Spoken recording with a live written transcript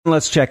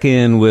Let's check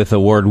in with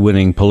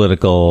award-winning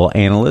political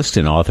analyst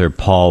and author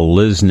Paul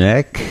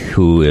Lisnek,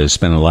 who has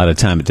spent a lot of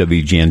time at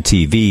WGN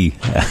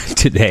TV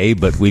today,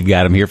 but we've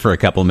got him here for a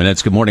couple of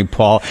minutes. Good morning,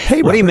 Paul. Hey,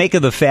 Robert. What do you make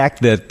of the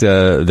fact that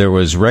there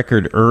was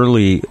record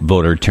early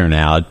voter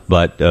turnout,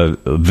 but a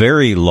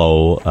very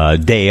low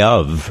day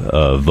of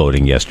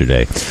voting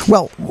yesterday?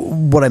 Well,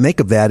 what I make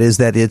of that is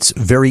that it's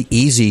very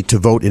easy to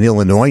vote in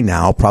Illinois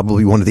now,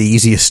 probably one of the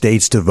easiest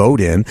states to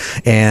vote in,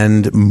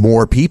 and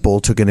more people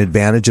took an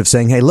advantage of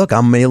saying, hey, look,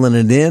 I'm mailing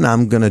it in.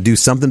 I'm going to do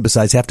something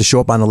besides have to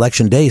show up on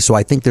election day. So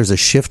I think there's a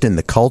shift in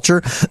the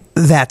culture.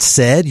 That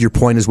said, your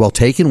point is well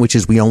taken, which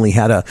is we only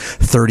had a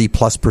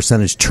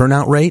 30+%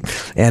 turnout rate.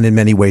 And in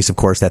many ways, of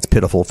course, that's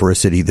pitiful for a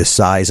city this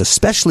size,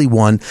 especially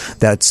one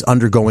that's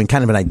undergoing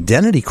kind of an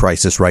identity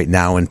crisis right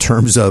now in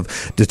terms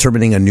of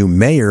determining a new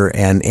mayor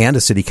and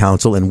a city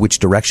council and which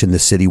direction the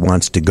city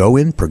wants to go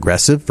in,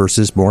 progressive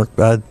versus more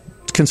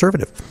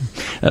conservative.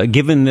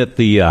 Given that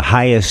the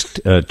highest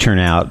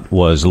turnout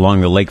was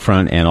along the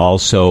lakefront and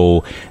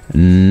also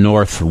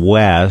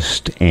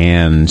northwest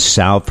and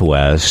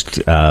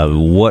southwest,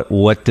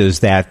 what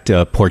does that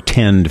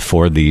portend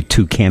for the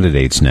two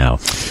candidates now?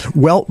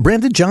 Well,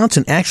 Brandon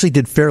Johnson actually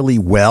did fairly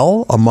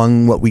well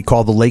among what we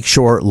call the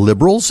Lakeshore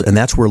liberals, and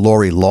that's where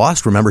Lori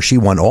lost. Remember, she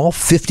won all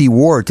 50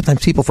 wards.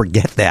 Sometimes people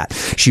forget that.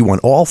 She won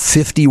all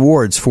 50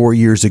 wards 4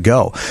 years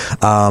ago.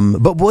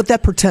 But what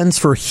that portends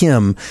for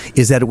him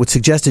is that it would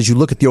suggest, as you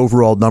look at the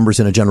overall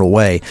numbers in a general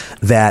way,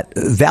 that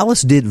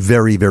Vallis did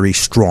very, very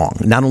strong,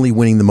 not only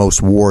winning the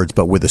most wards,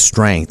 but with a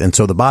strength. And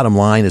so the bottom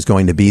line is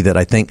going to be that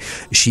I think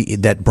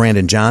that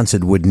Brandon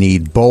Johnson would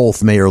need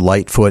both Mayor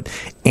Lightfoot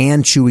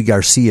and Chuy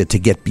Garcia to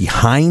get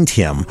behind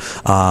him,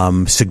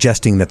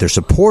 suggesting that their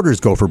supporters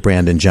go for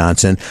Brandon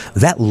Johnson.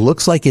 That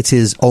looks like it's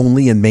his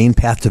only and main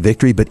path to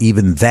victory, but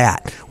even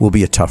that will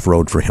be a tough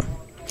road for him.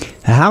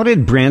 How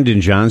did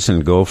Brandon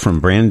Johnson go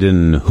from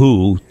Brandon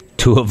who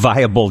to a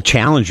viable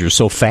challenger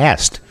so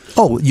fast?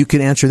 Oh, you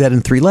can answer that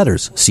in 3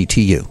 letters,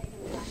 CTU.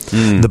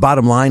 The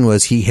bottom line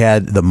was he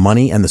had the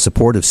money and the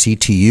support of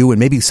CTU, and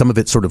maybe some of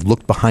it sort of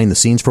looked behind the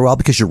scenes for a while,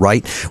 because you're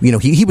right. You know,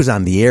 he was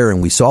on the air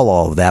and we saw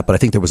all of that, but I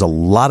think there was a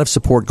lot of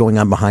support going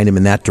on behind him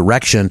in that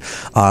direction.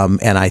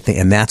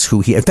 And that's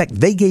who in fact,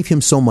 they gave him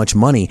so much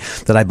money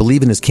that I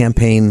believe in his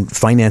campaign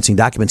financing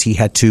documents, he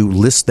had to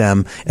list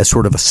them as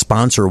sort of a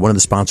sponsor, one of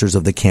the sponsors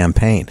of the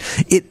campaign.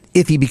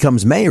 If he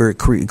becomes mayor, it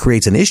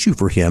creates an issue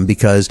for him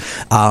because,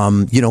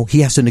 he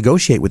has to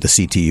negotiate with the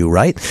CTU,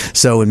 right?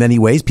 So in many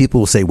ways,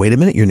 people will say, wait a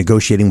minute, you're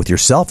negotiating with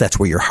yourself. That's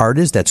where your heart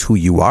is. That's who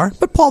you are.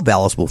 But Paul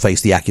Vallis will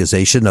face the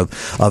accusation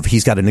of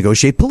he's got to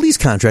negotiate police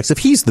contracts if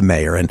he's the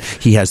mayor and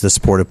he has the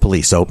support of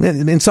police. So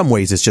in some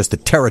ways, it's just the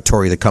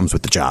territory that comes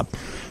with the job.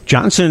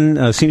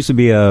 Johnson seems to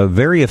be a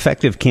very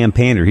effective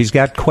campaigner. He's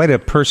got quite a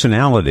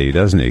personality,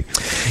 doesn't he?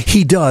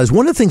 He does.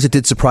 One of the things that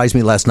did surprise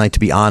me last night, to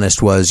be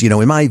honest, was,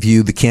 in my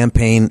view, the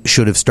campaign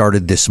should have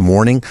started this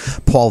morning.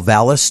 Paul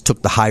Vallis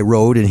took the high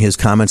road in his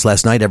comments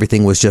last night.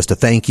 Everything was just a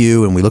thank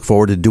you, and we look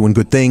forward to doing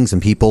good things,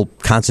 and people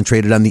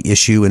concentrated on the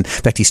issue. In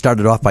fact, he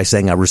started off by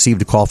saying, I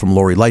received a call from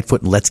Lori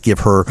Lightfoot, and let's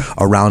give her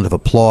a round of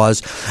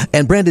applause.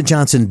 And Brandon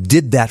Johnson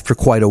did that for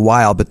quite a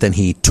while, but then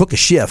he took a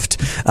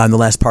shift on the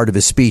last part of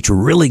his speech,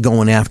 really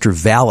going after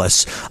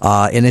Vallis,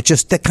 and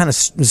that kind of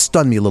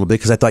stunned me a little bit,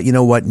 because I thought, you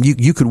know what,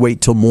 you could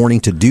wait till morning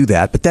to do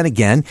that. But then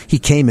again, he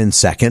came in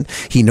second.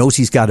 He knows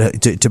he's got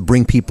to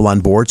bring people on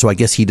board, so I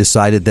guess he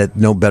decided that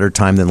no better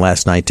time than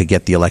last night to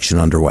get the election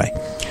underway.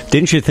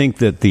 Didn't you think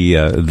that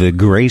the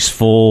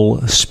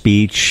graceful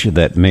speech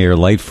that Mayor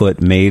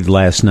Lightfoot made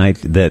last night,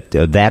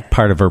 that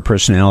part of her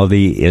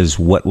personality is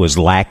what was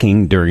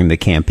lacking during the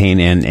campaign,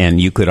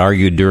 and you could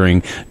argue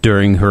during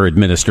her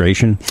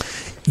administration?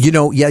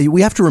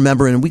 We have to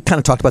remember, and we kind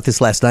of talked about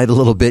this last night a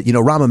little bit,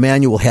 Rahm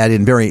Emanuel had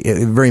in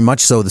very much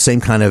so the same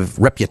kind of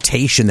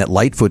reputation that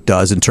Lightfoot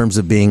does in terms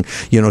of being,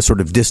 sort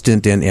of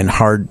distant and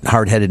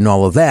hard-headed and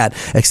all of that,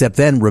 except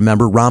then,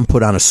 remember, Rahm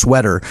put on a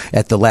sweater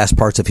at the last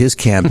parts of his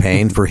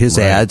campaign for his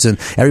right. ads, and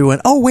everyone,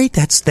 oh, wait,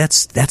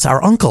 that's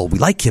our uncle. We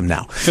like him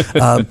now.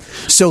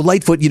 So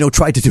Lightfoot,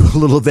 tried to do a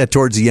little of that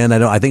towards the end.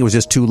 I think it was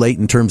just too late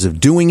in terms of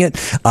doing it.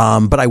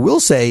 But I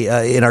will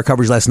say, in our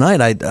coverage last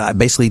night, I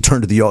basically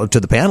turned to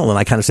the panel and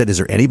I kind of said, is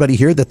there anybody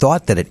here that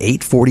thought that at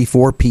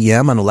 8:44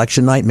 p.m. on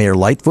election night, Mayor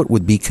Lightfoot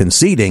would be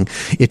conceding?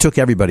 It took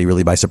everybody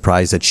really by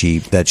surprise that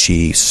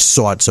she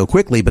saw it so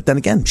quickly. But then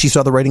again, she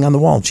saw the writing on the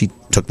wall and she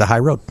took the high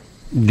road.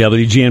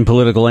 WGN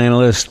political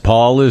analyst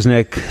Paul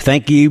Lisnek.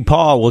 Thank you,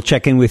 Paul. We'll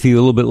check in with you a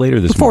little bit later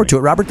this morning. Look forward to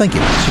it, Robert. Thank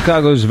you.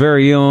 Chicago's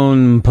very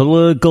own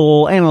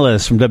political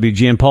analyst from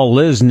WGN, Paul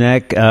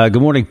Lisnek.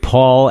 Good morning,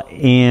 Paul.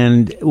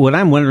 And what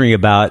I'm wondering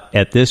about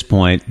at this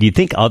point, do you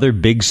think other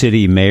big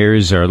city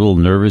mayors are a little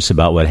nervous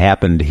about what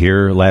happened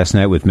here last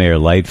night with Mayor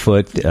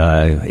Lightfoot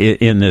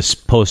in this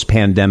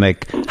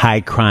post-pandemic high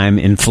crime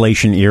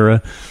inflation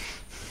era?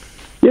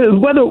 Yeah,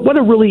 what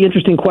a really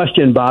interesting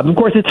question, Bob. Of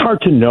course, it's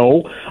hard to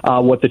know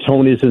what the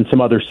tone is in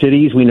some other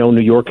cities. We know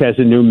New York has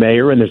a new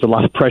mayor, and there's a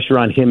lot of pressure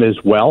on him as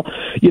well.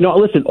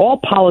 Listen, all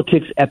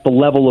politics at the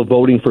level of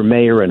voting for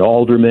mayor and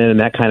alderman and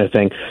that kind of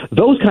thing,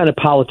 those kind of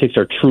politics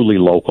are truly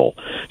local.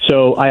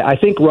 So I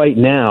think right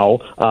now,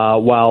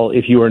 while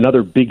if you were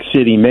another big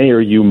city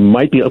mayor, you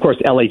might be. Of course,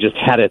 L.A. just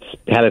had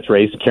its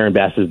race. Karen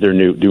Bass is their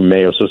new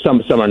mayor, so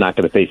some are not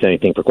going to face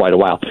anything for quite a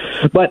while.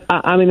 But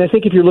I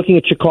think if you're looking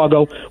at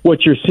Chicago,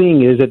 what you're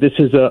seeing is that this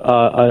is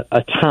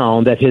a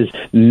town that has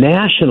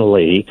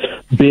nationally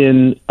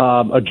been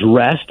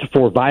addressed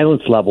for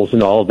violence levels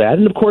and all of that.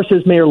 And of course,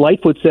 as Mayor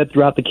Lightfoot said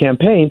throughout the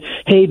campaign,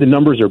 hey, the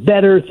numbers are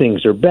better,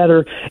 things are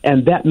better,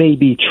 and that may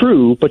be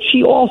true. But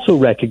she also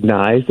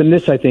recognized, and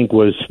this I think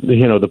was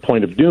the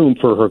point of doom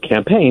for her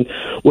campaign,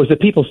 was that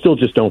people still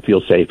just don't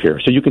feel safe here.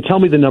 So you can tell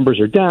me the numbers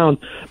are down,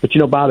 but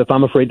Bob, if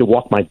I'm afraid to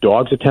walk my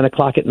dogs at 10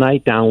 o'clock at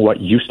night down what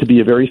used to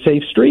be a very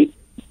safe street,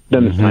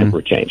 then it's time for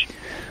a change.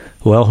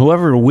 Well,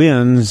 whoever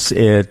wins,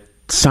 it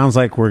sounds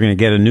like we're going to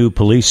get a new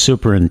police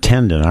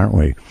superintendent, aren't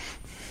we?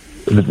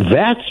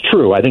 That's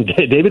true. I think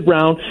David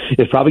Brown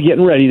is probably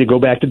getting ready to go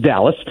back to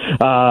Dallas,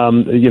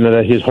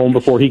 his home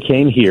before he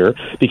came here,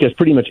 because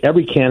pretty much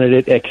every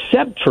candidate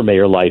except for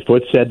Mayor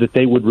Lightfoot said that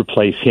they would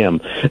replace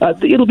him.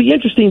 It'll be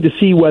interesting to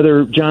see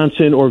whether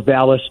Johnson or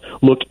Vallis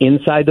look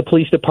inside the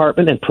police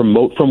department and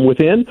promote from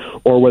within,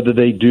 or whether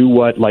they do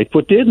what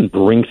Lightfoot did and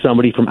bring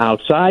somebody from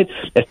outside.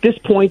 At this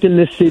point in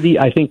this city,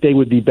 I think they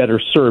would be better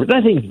served. And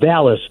I think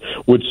Vallis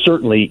would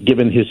certainly,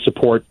 given his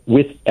support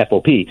with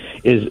FOP,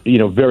 is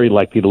very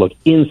likely to look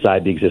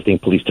inside the existing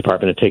police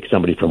department and take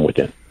somebody from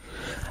within.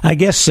 I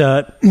guess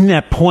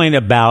that point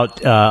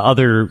about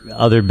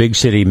other big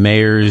city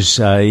mayors,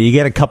 you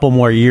get a couple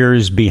more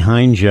years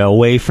behind you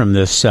away from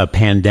this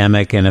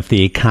pandemic, and if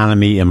the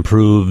economy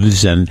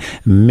improves and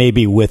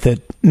maybe with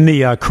it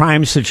the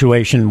crime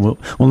situation will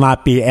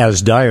not be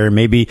as dire,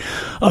 maybe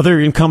other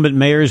incumbent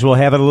mayors will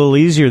have it a little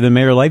easier than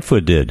Mayor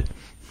Lightfoot did.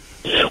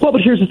 Well, but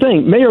here's the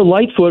thing. Mayor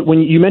Lightfoot,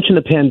 when you mentioned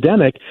the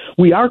pandemic,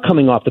 we are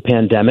coming off the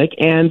pandemic.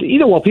 And,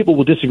 while people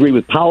will disagree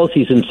with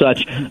policies and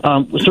such,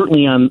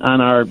 certainly on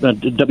our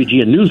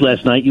WGN News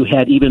last night, you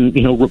had even,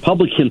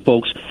 Republican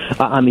folks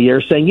on the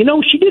air saying,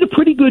 she did a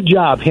pretty good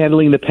job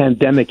handling the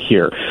pandemic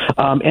here.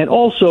 And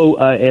also,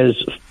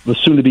 as the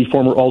soon-to-be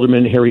former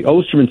Alderman Harry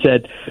Osterman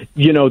said,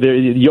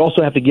 you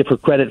also have to give her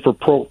credit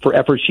for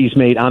efforts she's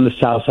made on the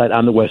South Side,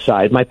 on the West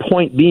Side. My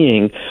point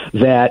being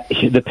that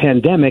the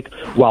pandemic,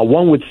 while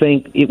one would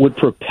think it would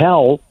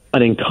propel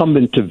an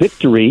incumbent to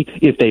victory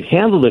if they've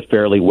handled it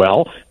fairly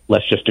well,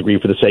 let's just agree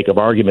for the sake of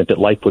argument that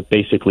Lightfoot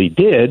basically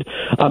did,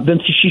 then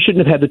she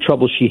shouldn't have had the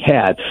trouble she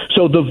had.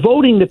 So the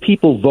voting that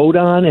people vote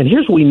on, and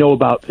here's what we know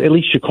about at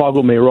least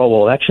Chicago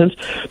mayoral elections,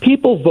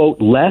 people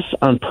vote less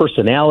on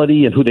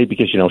personality and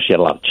because, she had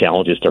a lot of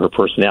challenges to her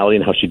personality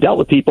and how she dealt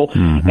with people,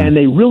 and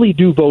they really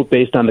do vote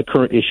based on the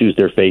current issues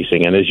they're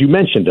facing. And as you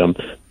mentioned them,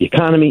 the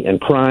economy and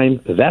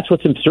crime,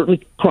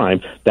 certainly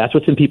crime, that's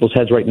what's in people's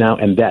heads right now,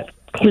 and that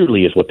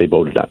clearly is what they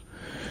voted on.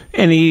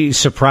 Any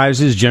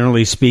surprises,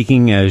 generally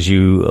speaking, as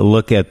you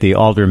look at the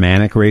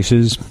aldermanic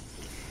races?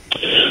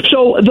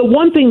 So the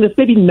one thing that's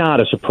maybe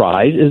not a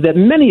surprise is that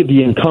many of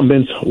the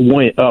incumbents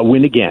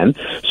win again.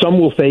 Some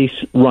will face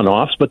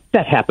runoffs, but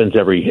that happens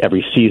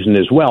every season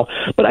as well.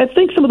 But I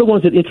think some of the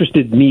ones that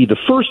interested me, the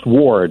first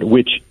ward,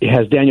 which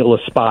has Daniel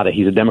Espada,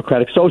 he's a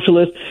Democratic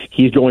Socialist.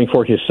 He's going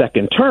for his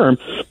second term,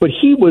 but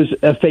he was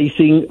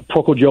facing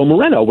Poco Joe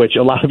Moreno, which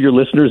a lot of your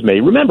listeners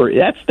may remember.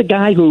 That's the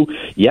guy who,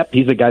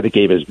 he's the guy that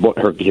gave his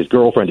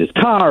girlfriend his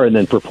car and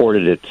then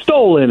purported it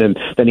stolen, and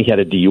then he had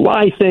a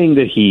DUI thing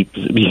that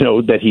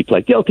he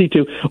pled guilty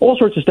to, all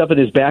sorts of stuff in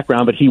his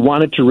background, but he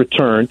wanted to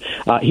return.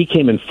 He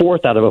came in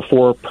fourth out of a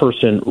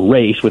four-person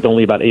race with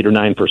only about 8 or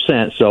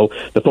 9%, so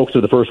the folks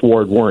of the first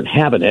ward weren't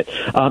having it.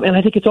 And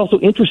I think it's also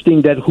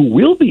interesting that who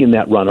will be in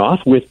that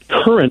runoff with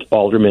current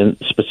Alderman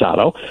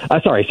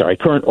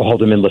current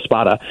Alderman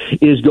Laspada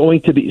is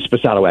going to be,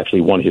 Sposato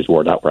actually won his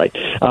ward outright,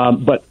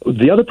 but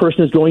the other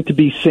person is going to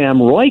be Sam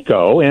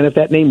Royko, and if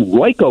that name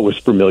Royko is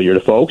familiar to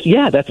folks,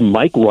 that's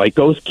Mike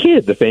Royko's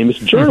kid, the famous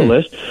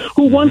journalist,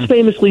 who once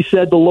famously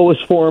said the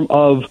lowest form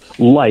of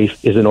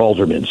life is an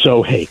alderman.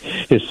 So, hey,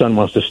 his son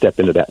wants to step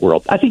into that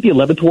world. I think the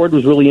 11th ward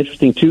was really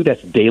interesting, too.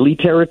 That's Daley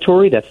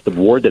territory. That's the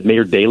ward that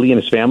Mayor Daley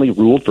and his family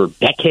ruled for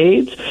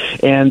decades.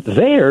 And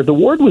there, the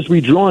ward was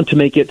redrawn to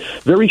make it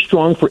very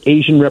strong for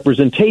Asian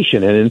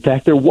representation. And, in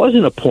fact, there was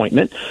an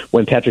appointment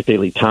when Patrick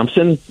Daley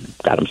Thompson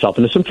got himself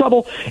into some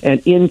trouble,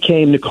 and in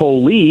came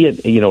Nicole Lee, an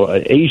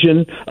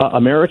Asian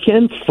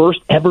American,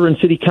 first ever in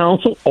city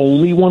council,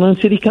 only one on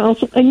city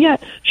council, and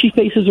yet she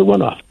faces a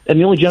runoff. And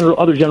the only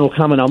other general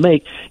comment I'll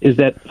make is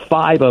that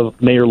 5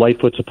 of Mayor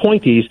Lightfoot's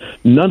appointees,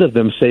 none of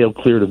them sailed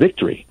clear to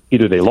victory.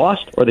 Either they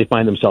lost or they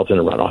find themselves in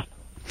a runoff.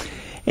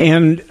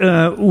 And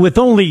with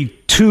only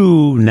 2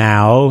 two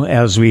now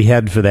as we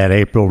head for that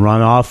April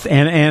runoff,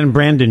 and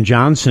Brandon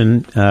Johnson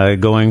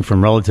going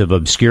from relative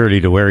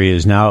obscurity to where he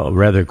is now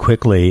rather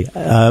quickly.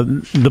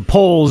 The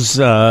polls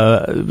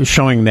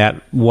showing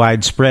that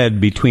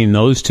widespread between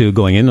those two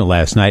going into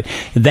last night,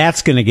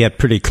 that's going to get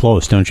pretty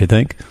close, don't you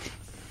think?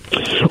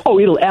 Oh,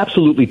 it'll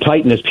absolutely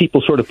tighten as people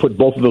sort of put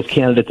both of those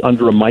candidates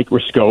under a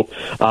microscope.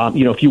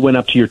 If you went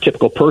up to your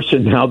typical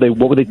person now,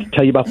 what would they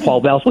tell you about Paul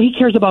Vallis? Well, he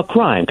cares about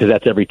crime because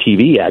that's every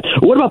TV ad.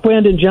 What about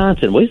Brandon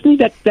Johnson? Well, isn't he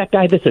that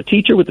guy that's a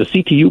teacher with the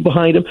CTU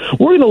behind him?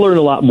 We're going to learn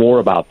a lot more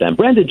about them.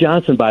 Brandon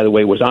Johnson, by the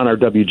way, was on our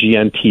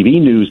WGN TV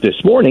news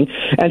this morning,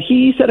 and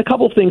he said a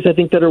couple of things I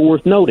think that are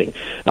worth noting.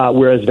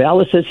 Whereas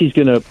Vallis says he's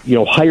going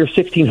to hire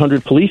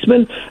 1,600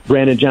 policemen,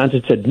 Brandon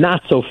Johnson said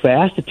not so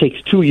fast. It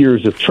takes 2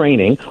 years of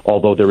training,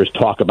 although there is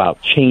talk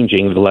about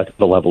changing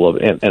the level of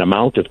and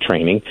amount of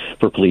training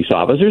for police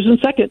officers. And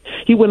second,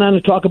 he went on to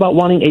talk about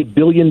wanting $1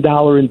 billion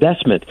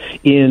investment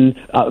in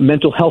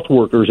mental health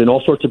workers and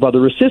all sorts of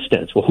other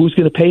assistance. Well, who's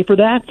going to pay for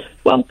that?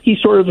 Well, he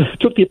sort of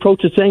took the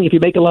approach of saying if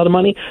you make a lot of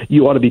money,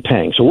 you ought to be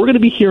paying. So we're going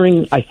to be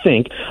hearing, I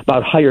think,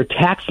 about higher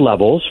tax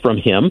levels from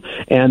him,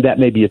 and that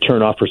may be a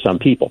turnoff for some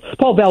people.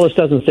 Paul Vallis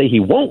doesn't say he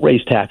won't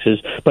raise taxes,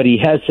 but he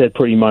has said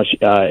pretty much,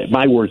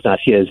 my word's not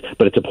his,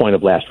 but it's a point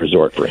of last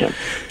resort for him.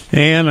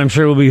 And I'm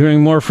sure we'll be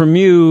hearing more from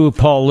you,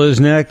 Paul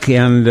Lisnek,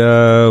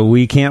 and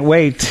we can't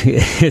wait.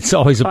 It's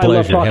always a pleasure. I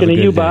love talking to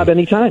you, Bob,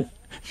 anytime.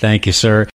 Thank you, sir.